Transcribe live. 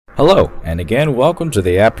Hello, and again, welcome to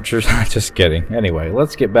the Aperture. Just kidding. Anyway,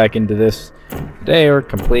 let's get back into this. Today we're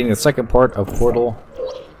completing the second part of Portal.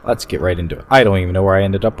 Let's get right into it. I don't even know where I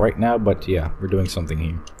ended up right now, but yeah, we're doing something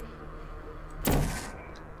here.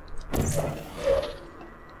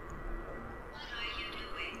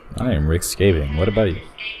 I am Rick Scaving. What about you?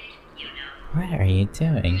 What are you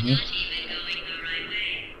doing?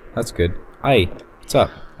 That's good. Hi, what's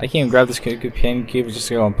up? I can't even grab this companion cube. It's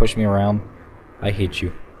just gonna push me around. I hate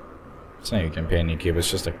you. It's not your companion cube,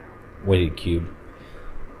 it's just a weighted cube.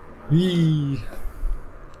 Whee!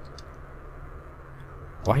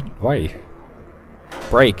 Why?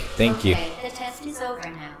 Break, thank you. Okay, the test is over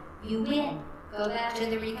now. You win. Go back to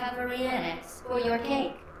the recovery annex for your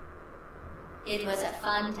cake. It was a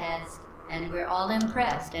fun test, and we're all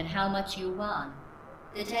impressed at how much you won.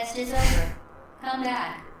 The test is over. Come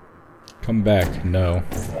back. Come back, no.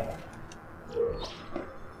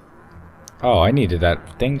 Oh, I needed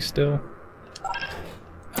that thing still?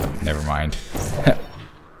 Oh, never mind.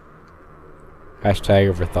 Hashtag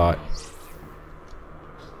overthought.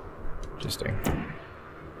 Interesting.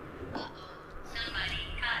 Somebody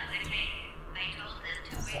cut the cake. I told them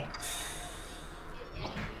to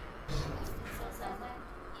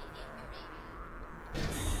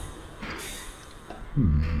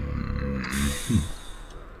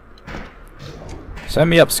wait. Send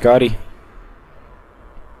me up, Scotty.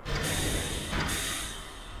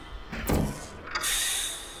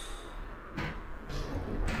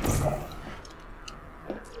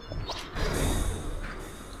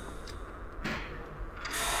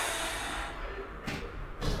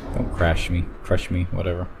 Don't crush me,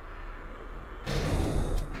 whatever.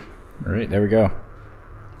 Alright, there we go.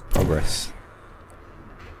 Progress.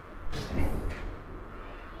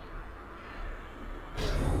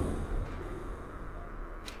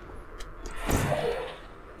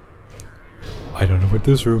 I don't know what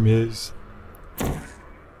this room is.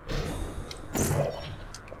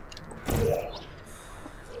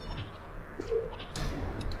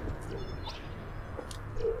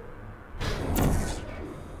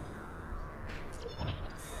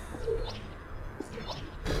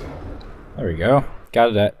 There we go. Got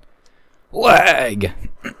it at lag.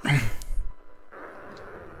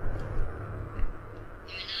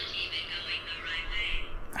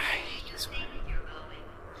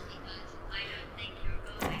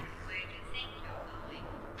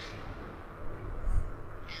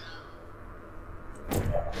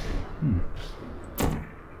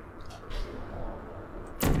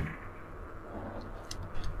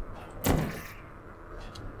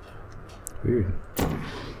 Weird.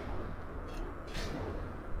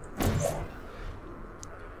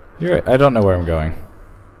 You're right. I don't know where I'm going.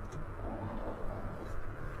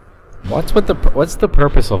 What's the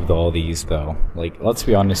purpose of all these though? Like, let's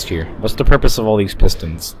be honest here. What's the purpose of all these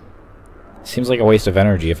pistons? Seems like a waste of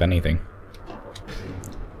energy, if anything.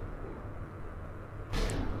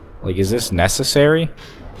 Like, is this necessary?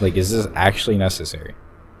 Like, is this actually necessary?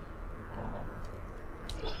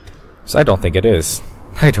 So I don't think it is.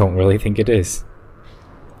 I don't really think it is.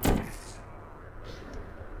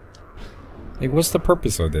 Like, what's the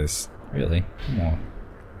purpose of this? Really? Come on.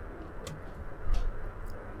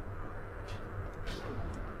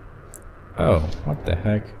 Oh, what the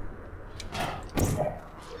heck?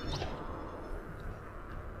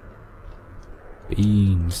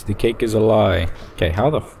 Beans. The cake is a lie. Okay,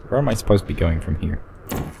 where am I supposed to be going from here?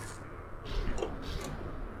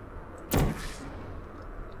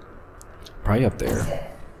 Probably up there.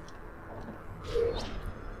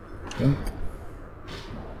 Yep.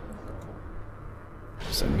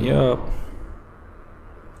 Send me up.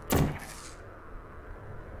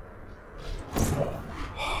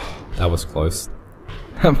 That was close.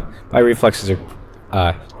 My reflexes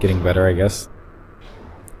are getting better, I guess.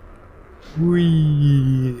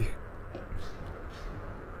 Whee!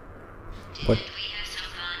 What?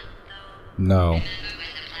 No.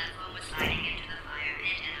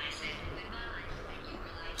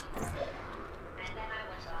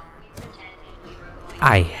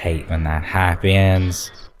 I hate when that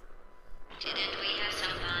happens.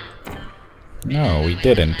 No, we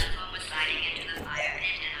didn't.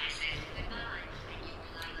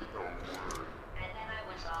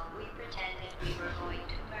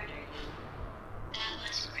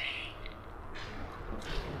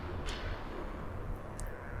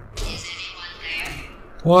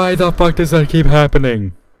 Why the fuck does that keep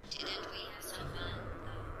happening?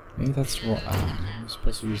 Maybe that's wrong. I'm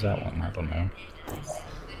supposed to use that one. I don't know.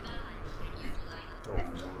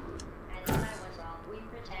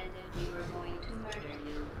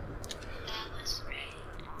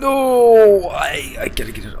 No, I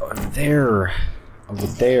gotta get it over there. Over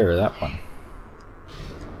there, that one.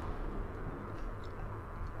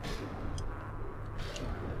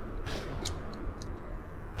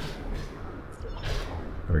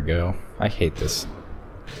 There we go. I hate this.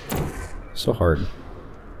 So hard.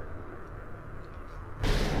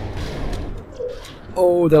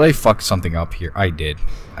 Oh, did I fuck something up here? I did.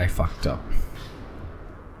 I fucked up.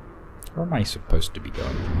 Where am I supposed to be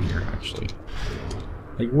going from here, actually?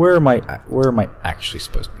 Like, where am I actually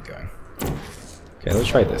supposed to be going? Okay, let's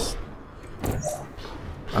try this.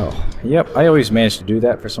 Oh, yep, I always manage to do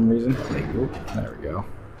that for some reason. There we go.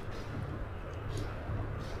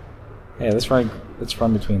 Hey, let's run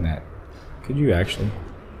between that. Could you actually?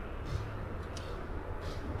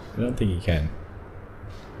 I don't think you can.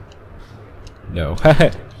 No.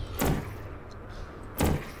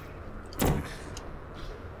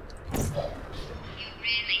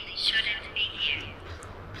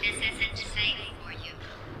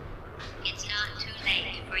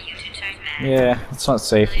 Yeah, it's not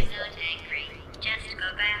safe. I'm not angry. Just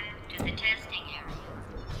go back to the testing area.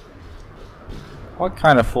 What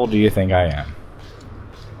kind of fool do you think I am?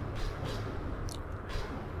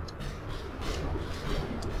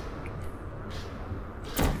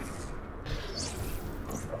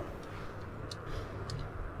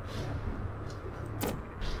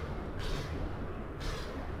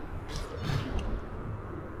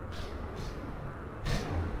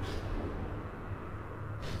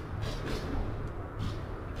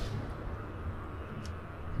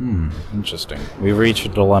 Interesting. We've reached a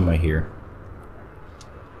dilemma here.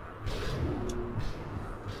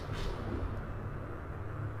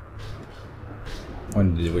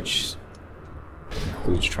 Which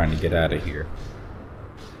includes trying to get out of here.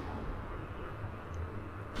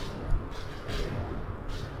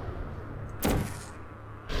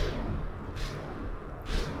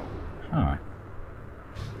 Huh.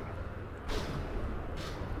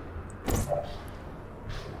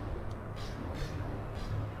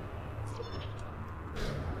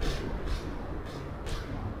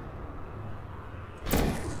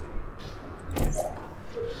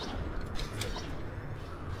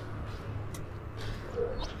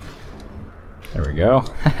 There we go.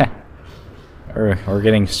 We're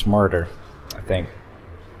getting smarter, I think.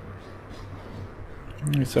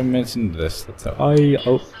 7 minutes into this. That's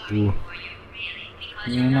ooh.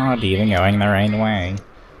 You're not even going the right way.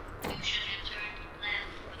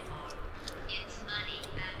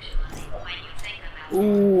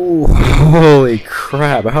 Ooh, holy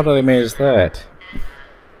crap! How did I manage that?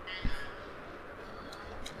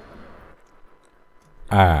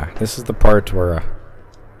 Ah, this is the part where.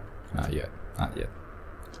 Not yet. Not yet.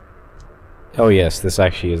 Oh yes, this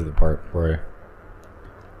actually is the part where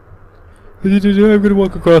I'm gonna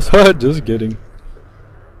walk across. Just kidding.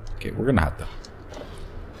 Okay, we're gonna have to.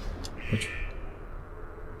 Which?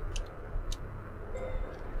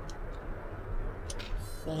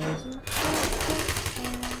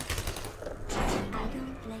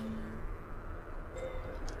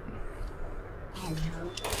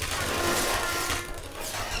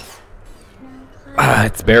 Ah,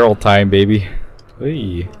 it's barrel time, baby.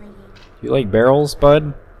 Hey, you like barrels,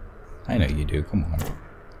 bud? I know you do. Come on.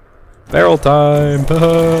 Barrel time!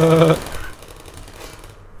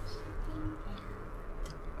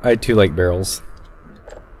 I too like barrels.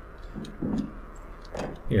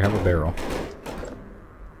 Here, have a barrel.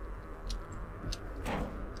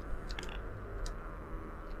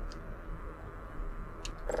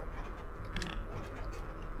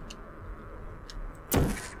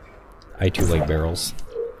 I too like barrels.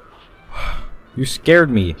 You scared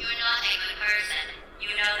me. You're not a good person. You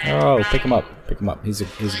know that. Oh, pick him up. Pick him up. He's good.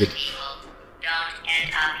 People don't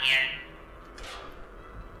end up here.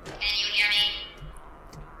 Can you hear me?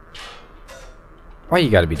 Why you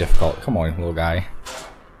gotta be difficult? Come on, little guy.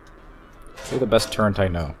 You're the best turret I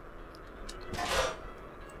know.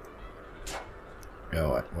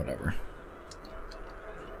 Oh, whatever.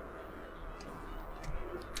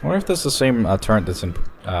 I wonder if this is the same turret that's in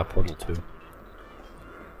Portal 2.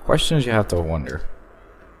 Questions you have to wonder.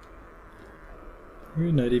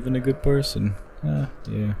 You're not even a good person. Yeah.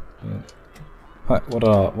 What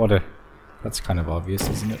a... That's kind of obvious,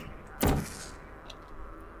 isn't it?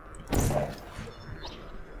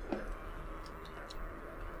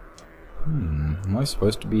 Am I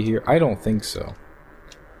supposed to be here? I don't think so.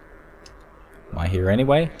 Am I here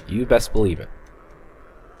anyway? You best believe it.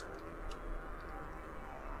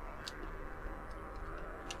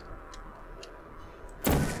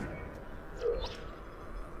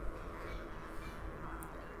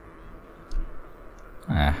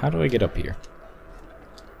 How do I get up here?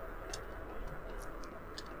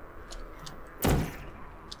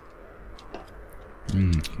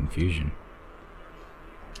 confusion.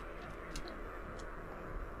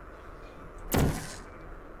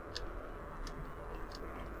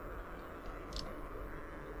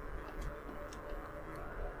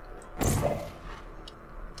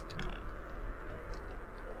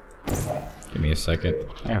 Give me a second.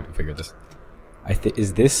 I have to figure this.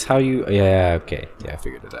 Is this how you? Yeah. Okay. Yeah, I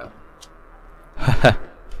figured it out.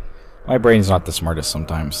 My brain's not the smartest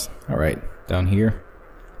sometimes. All right, down here.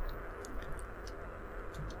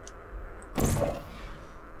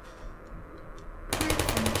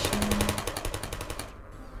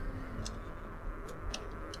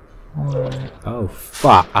 Oh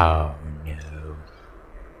fuck! Oh no!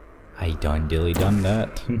 I done dilly done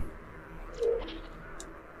that.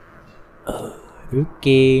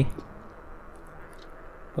 Okay.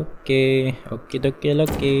 Okay.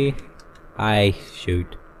 Okay. I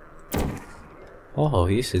shoot. Oh,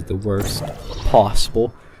 this is the worst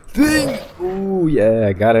possible thing. Ooh, yeah,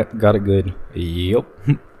 I got it good. Yup.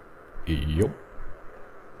 Yup.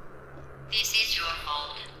 This is your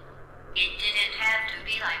fault. It didn't have to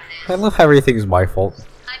be like this. I love how everything's my fault.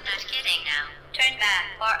 I'm not kidding now. Turn back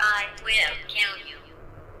or I will kill you.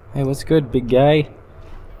 Hey, what's good, big guy?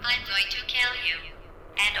 I'm going to kill you.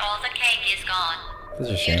 And all the cake is gone. This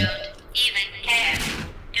is a shame. You don't even care.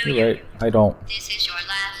 Do You're you? right, I don't. This is your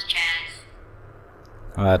last chance.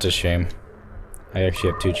 Oh, that's a shame. I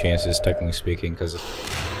actually have 2 chances, technically speaking, because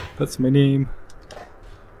that's my name.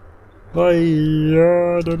 Don't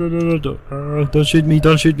shoot me,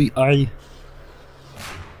 don't shoot me,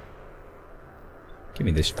 Give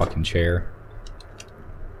me this fucking chair.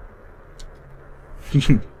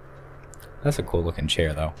 That's a cool looking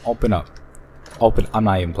chair, though. Open up. Open. I'm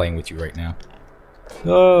not even playing with you right now.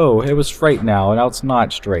 No, it was straight now it's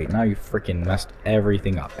not straight. Now you freaking messed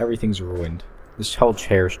everything up. Everything's ruined. This whole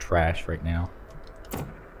chair's trash right now.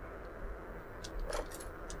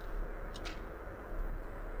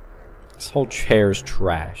 This whole chair's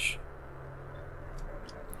trash.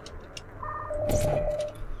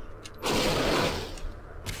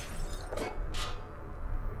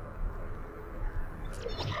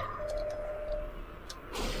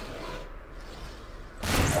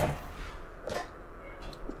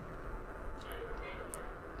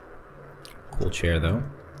 Cool chair though.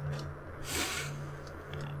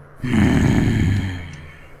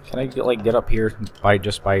 Can I get up here by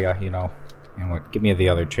you know what? Give me the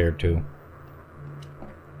other chair too.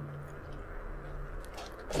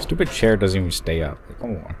 Stupid chair doesn't even stay up. Like,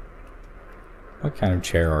 come on. What kind of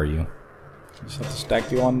chair are you? Just have to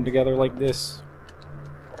stack you on together like this.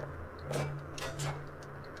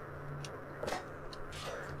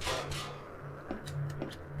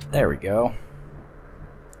 There we go.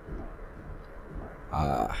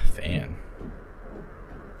 Fan.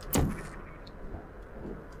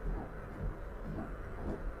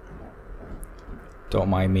 Don't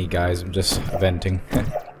mind me, guys. I'm just venting.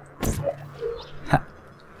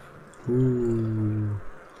 Ooh.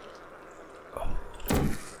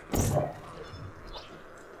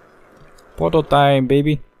 Portal time,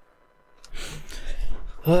 baby.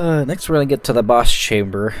 Next we're gonna get to the boss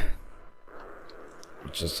chamber,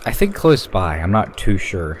 which is, I think, close by. I'm not too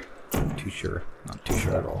sure. Not too sure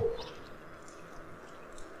at all.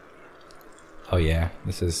 Oh yeah,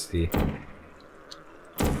 this is the...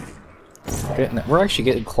 We're actually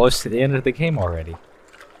getting close to the end of the game already.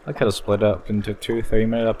 I could have split up into 2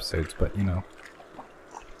 30-minute episodes, but you know.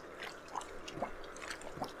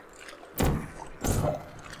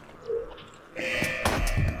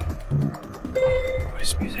 What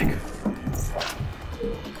is music?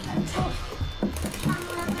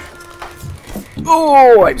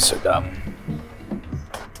 Oh, I'm so dumb.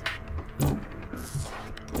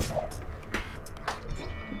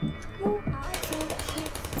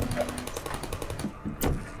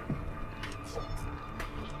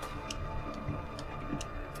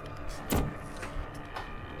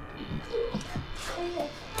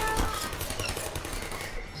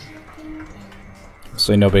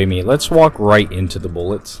 So nobody me. Let's walk right into the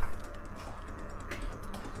bullets.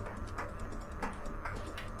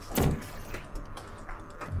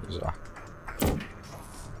 There's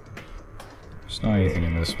not anything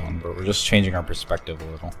in this one, but we're just changing our perspective a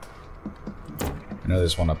little. I know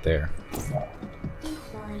there's one up there.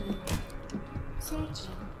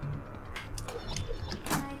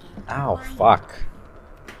 Ow, fuck.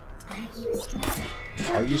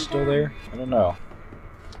 Are you still there? I don't know.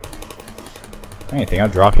 Anything, I'll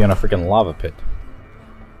drop you in a freaking lava pit.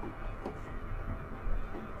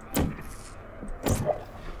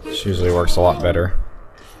 This usually works a lot better.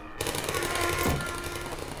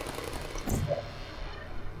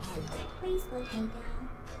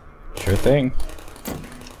 Sure thing.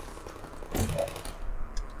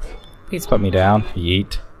 Please put me down.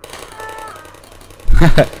 Yeet.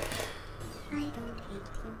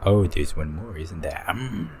 Oh, there's one more, isn't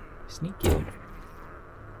there? Sneaky.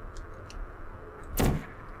 Okay,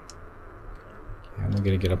 I'm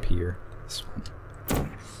gonna get up here. This one.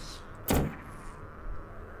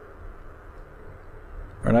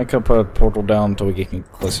 We're not gonna put a portal down until we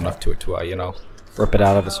get close enough to it to, you know, rip it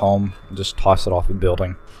out of its home and just toss it off the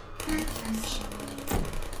building.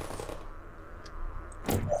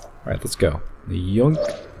 Alright, let's go. Yoink.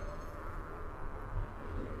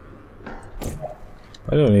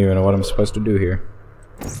 I don't even know what I'm supposed to do here.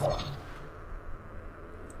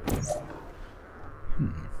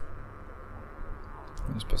 I'm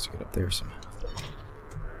supposed to get up there somehow.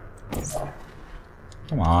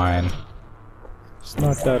 Come on. It's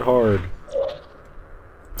not that hard.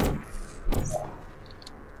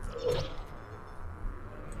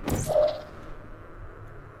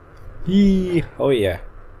 Yee! Oh yeah.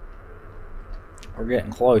 We're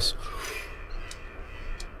getting close.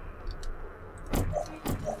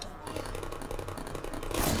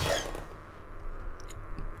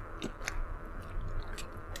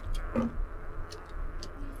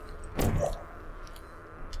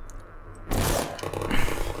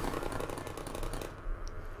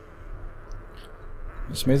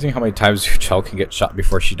 It's amazing how many times Chell can get shot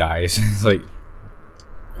before she dies. It's like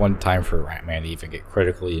one time for Ratman to even get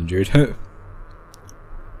critically injured.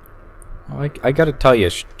 I gotta tell you,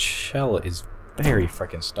 Chell is very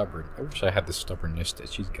freaking stubborn. I wish I had the stubbornness that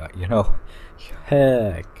she's got, you know?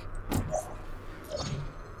 Heck.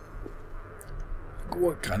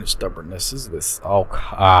 What kind of stubbornness is this? Oh,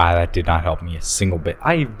 that did not help me a single bit.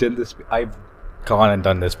 I've gone and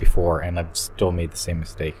done this before, and I've still made the same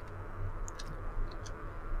mistake.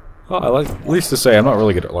 Well, at least to say, I'm not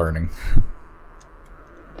really good at learning.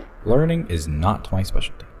 Learning is not my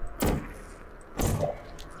specialty.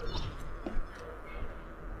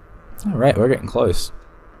 Alright, we're getting close.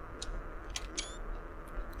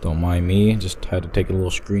 Don't mind me, just had to take a little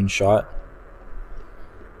screenshot.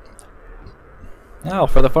 Now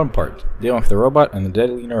for the fun part, dealing with the robot and the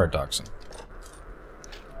deadly neurotoxin.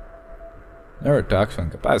 Neurotoxin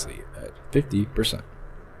capacity at 50%.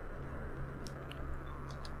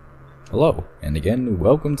 Hello, and again,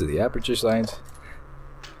 welcome to the Aperture Science.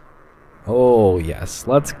 Oh yes,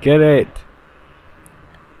 let's get it!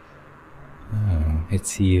 Oh,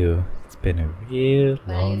 it's you. It's been a real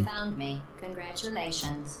Well, long... you found me.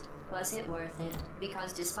 Congratulations. Was it worth it?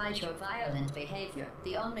 Because despite your violent behavior,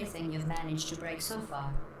 the only thing you've managed to break so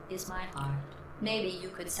far is my heart. Maybe you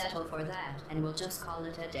could settle for that, and we'll just call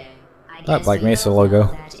it a day. I guess Black you Mesa know logo.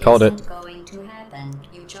 that Called it. isn't going to happen.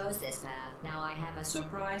 You chose this path. Now I have a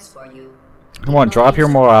surprise for you. Come on, drop your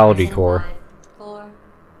morality core. 5, 4.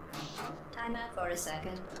 Time out for a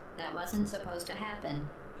second. That wasn't supposed to happen.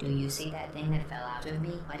 Do you see that thing that fell out of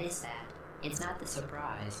me? What is that? It's not the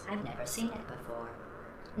surprise. I've never seen it before.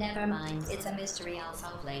 Never mind. It's a mystery I'll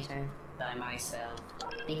solve later. By myself.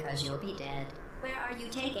 Because you'll be dead. Where are you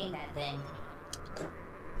taking that thing?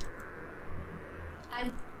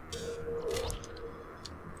 I'm...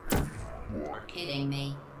 kidding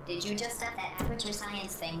me. Did you just stuff that Aperture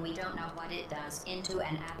Science thing, we don't know what it does, into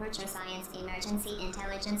an Aperture Science Emergency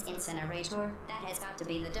Intelligence Incinerator? That has got to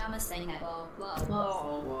be the dumbest thing that...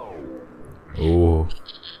 Whoa. Ooh.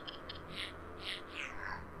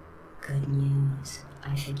 Good news.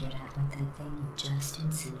 I figured out what that thing you just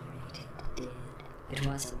incinerated did. It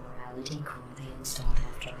was a morality core they installed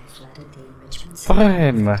after I flooded the enrichment center.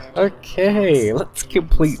 Fine. Okay, let's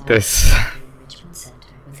complete this. The enrichment center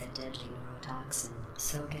with a deadly neurotoxin.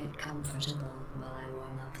 So get comfortable while I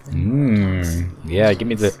warm up the neurotoxin. Yeah, give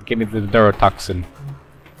me the neurotoxin.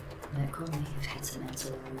 That core may have had some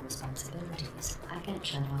ancillary responsibilities. I can't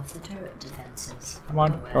shut off the turret defenses. Come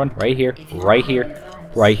on, right here, right here,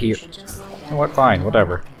 right here. You know what? Fine,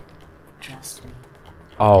 whatever. Trust me.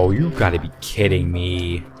 Oh, you gotta be kidding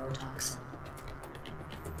me. Alright.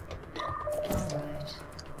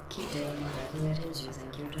 Keep doing whatever it is you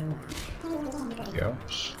think you're doing. Go.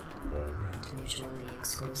 Mutually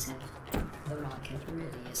exclusive. The rocket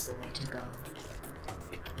really is the way to go.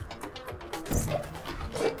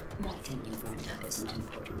 That thing you burned up isn't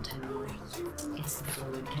important to me. It's the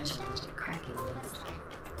fluid catalytic cracking unit.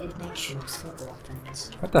 It makes use for all things.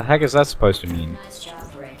 What the heck is that supposed to mean? Nice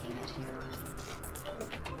job breaking it, hero.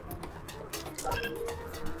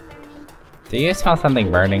 Do you smell something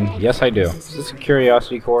burning? Yes, I do. Is this a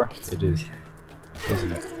curiosity core? It is.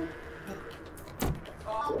 Isn't it?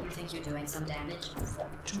 You think you're doing some damage?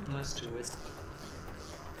 Too close to it.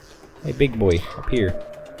 Hey, big boy, up here.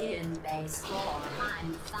 In base 4,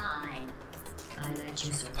 I'm fine. I let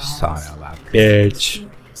you survive. Son of a bitch.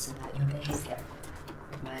 Curious about your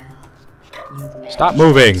Stop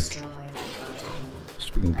moving!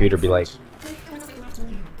 Stupid computer be like,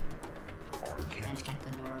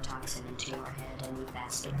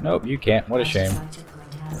 nope, you can't. What a shame.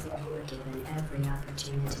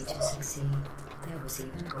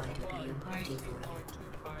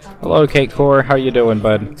 Hello, Cake Core. How you doing,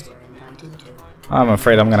 bud? I'm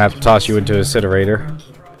afraid I'm gonna have to toss you into an incinerator.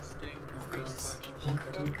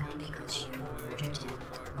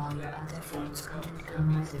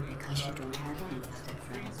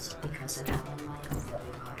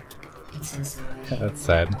 That's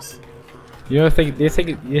sad. Do you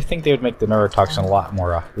think they would make the neurotoxin a lot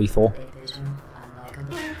more lethal?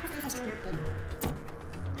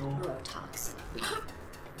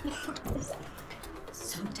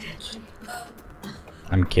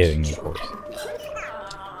 I'm kidding, of course.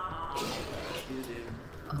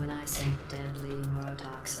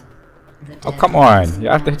 Oh, come on! You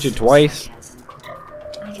have to hit you twice.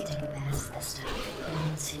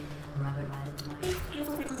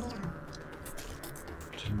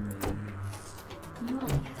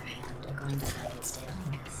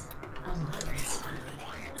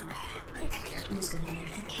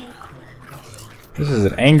 This is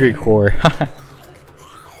an angry core.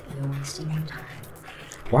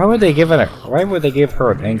 Why would they give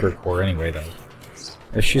her an anger core anyway, though?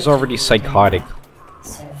 If she's already psychotic.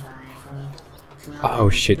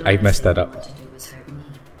 Oh shit! I messed that up.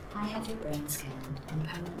 I have your brain scanned and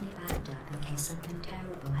permanently backed up in case something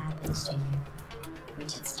terrible happens to you,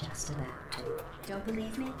 which it's just about to. Don't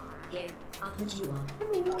believe me? Here, I'll put you on.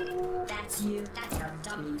 That's you. That's your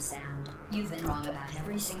W sound. You've been wrong about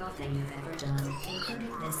every single thing you've ever done,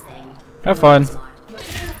 including this thing. Have fun.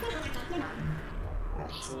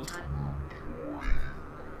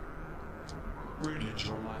 Where did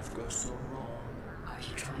your life go so wrong? Are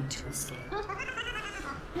you trying to escape?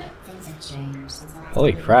 Things have changed since I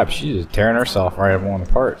Holy crap! She's just tearing herself right one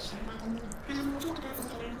apart.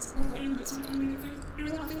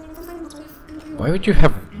 Why would you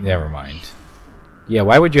have? Never mind. Yeah,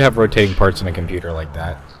 why would you have rotating parts in a computer like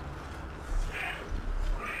that?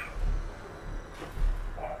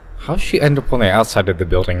 How'd she end up on the outside of the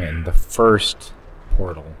building in the first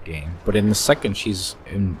Portal game, but in the second she's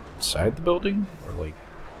inside the building? Or like...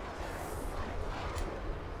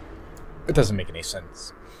 It doesn't make any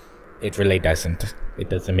sense. It really doesn't. It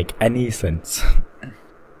doesn't make any sense.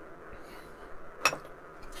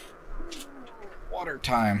 Water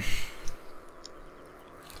time.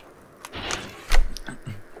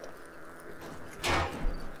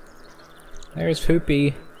 There's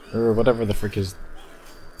Poopy, or whatever the frick is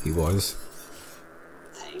he was.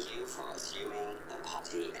 Thank you for assuming the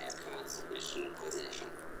Putty Airport submission position.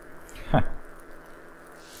 Huh.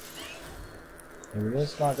 Are we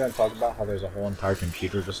just not going to talk about how there's a whole entire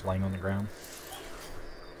computer just laying on the ground?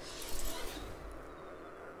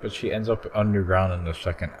 But she ends up underground in the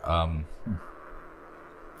second.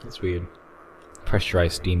 That's weird.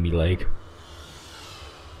 Pressurized steamy leg.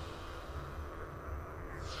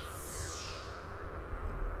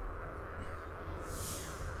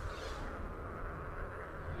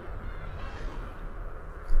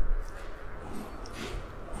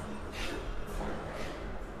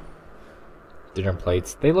 Dinner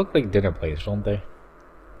plates. They look like dinner plates, don't they?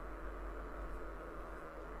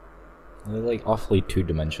 They're like awfully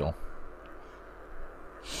two-dimensional.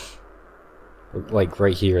 Like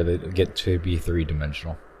right here, they get to be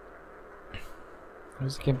three-dimensional.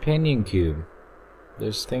 There's a companion cube.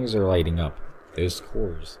 There's things that are lighting up. There's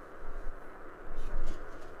cores.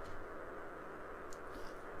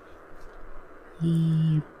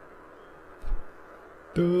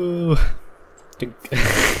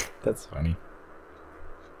 That's funny.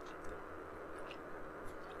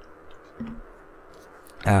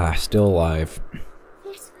 Ah, still alive.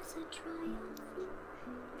 This was a triumph.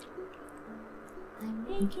 I'm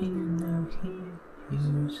Making a note here,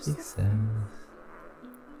 huge success.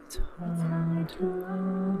 It's hard to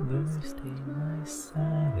overstate my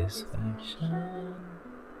satisfaction.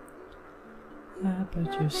 I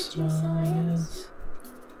bet your science.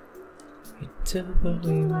 We do what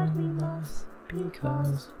we want, we must,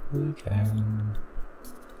 because we can.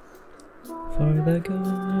 For the good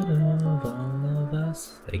of all of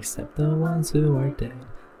us, except the ones who are dead.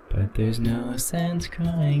 But there's no sense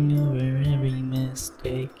crying over every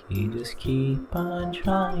mistake. You just keep on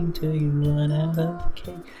trying till you run out of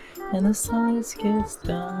cake. And the science gets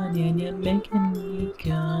done, and you're making me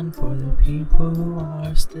gun for the people who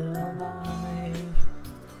are still alive.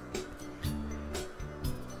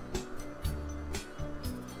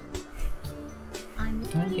 I'm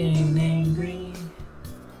I'm getting angry.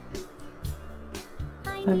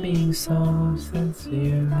 I I'm being so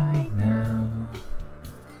sincere right now.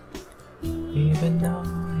 Even though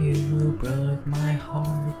you broke my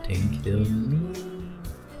heart and killed me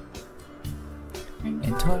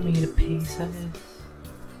and tore me to pieces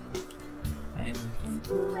and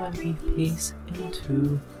threw every piece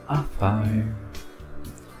into a fire.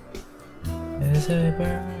 As I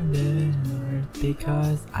burned in earth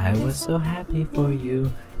because I was so happy for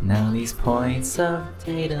you. Now these points of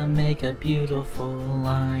data make a beautiful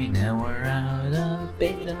line, and we're out of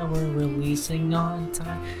beta, we're releasing on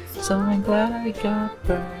time. So I'm glad I got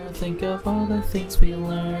burned. Think of all the things we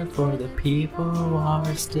learned for the people who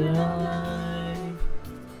are still alive.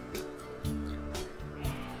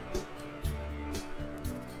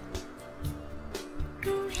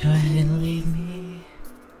 Go ahead and leave me.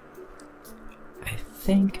 I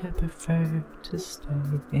think I prefer to stay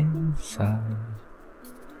inside.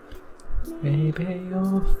 Maybe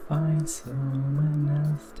you'll find someone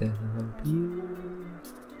else to help you.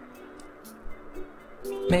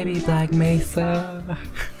 Maybe Black Mesa.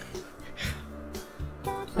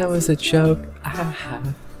 That was a joke. I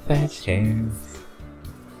have that chance.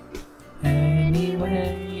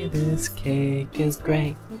 Anyway, this cake is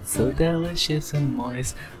great, so delicious and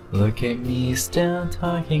moist. Look at me still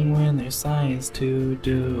talking when there's science to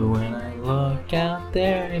do. When I look out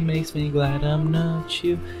there, it makes me glad I'm not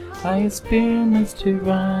you. I experiments to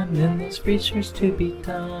run and there's research to be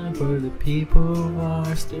done for the people who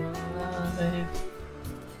are still alive.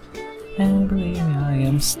 And believe me, I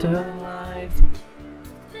am still alive.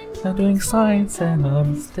 I'm doing science and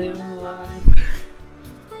I'm still alive.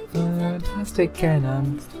 Fantastic and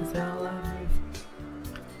I'm still alive.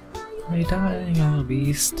 When I'm dying, I'll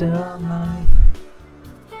be still alive.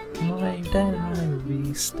 When I'm dead, I'll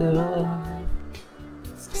be still alive.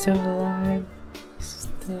 Still alive.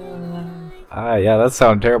 Still alive. Yeah, that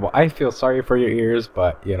sounded terrible. I feel sorry for your ears,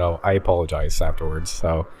 but, you know, I apologize afterwards.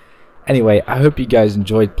 So, anyway, I hope you guys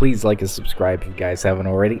enjoyed. Please like and subscribe if you guys haven't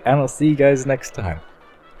already, and I'll see you guys next time.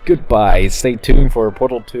 Goodbye. Stay tuned for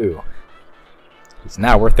Portal 2. Because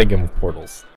now we're thinking of portals.